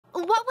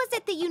What was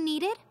it that you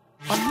needed?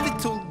 A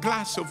little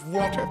glass of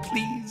water,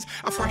 please.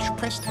 A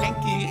fresh-pressed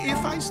hanky if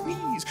I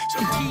sneeze.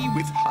 Some tea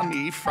with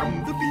honey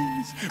from the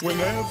bees.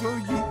 Whenever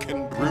you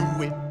can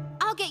brew it.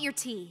 I'll get your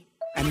tea.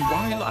 And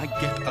while I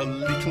get a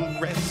little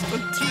rest, a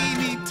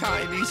teeny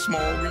tiny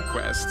small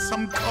request.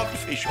 Some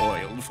codfish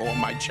oil for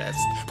my chest,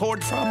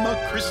 poured from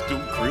a crystal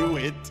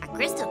cruet. A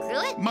crystal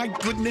cruet? My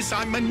goodness,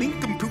 I'm a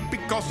nincompoop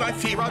because I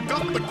fear I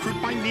got the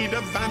croup. I need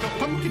a vat of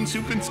pumpkin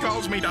soup and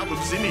skulls made out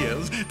of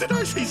zinnias. Did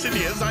I say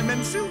zinnias? I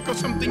meant silk or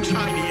something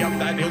shiny of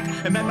that ilk.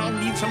 And then I'll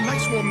need some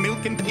nice warm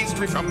milk and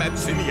pastry from that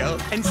zinnia.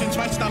 And since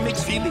my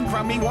stomach's feeling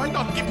crummy, why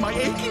not give my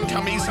aching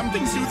tummy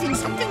something soothing,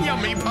 something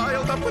yummy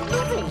piled up with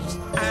noodles?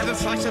 Add a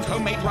slice of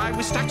homemade rye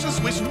with stacks of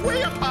Swiss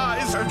way up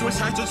high. Served to a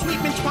size of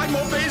sweet mince pie,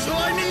 more basil,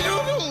 I need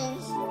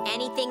noodles.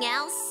 Anything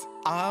else?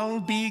 I'll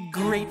be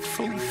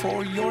grateful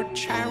for your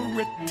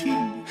charity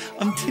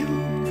until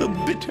the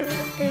bitter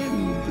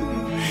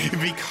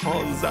end,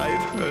 because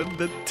I've heard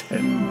that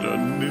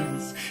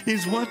tenderness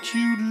is what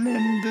you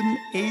lend an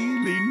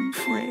ailing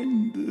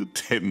friend.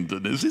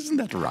 Tenderness, isn't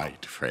that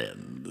right,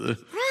 friend?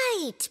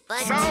 Right, but...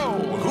 So,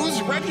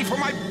 who's ready for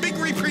my big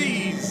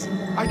reprise?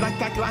 I'd like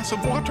that glass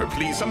of water,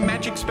 please. A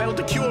magic spell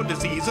to cure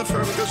disease. A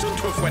Ferguson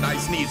tooth when I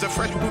sneeze. A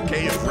fresh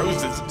bouquet of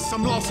roses.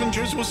 Some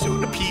lozenges will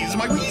soon appease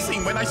my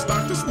wheezing when I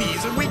start to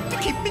sneeze. A wig to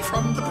keep me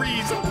from the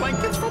breeze. And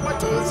blankets for my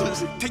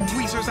toes. Take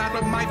tweezers out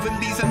of my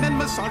valise and then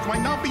massage my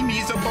knobby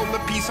knees. A bowl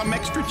of peas, some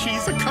extra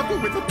cheese. A couple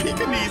with a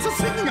Pekingese. A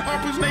singing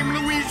harp whose name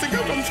Louise. A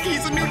go on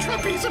skis, a new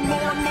trapeze, and more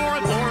and more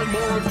and more and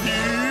more of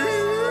these.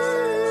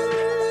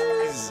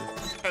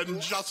 And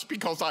just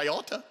because I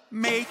oughta,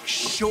 make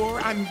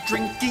sure I'm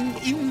drinking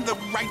in the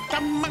right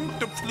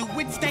amount of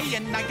fluids day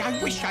and night.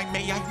 I wish I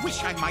may, I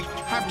wish I might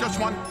have just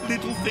one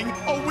little thing.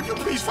 Oh, would you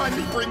please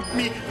finally bring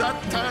me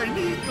that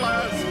tiny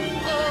glass of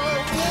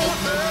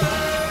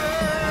water?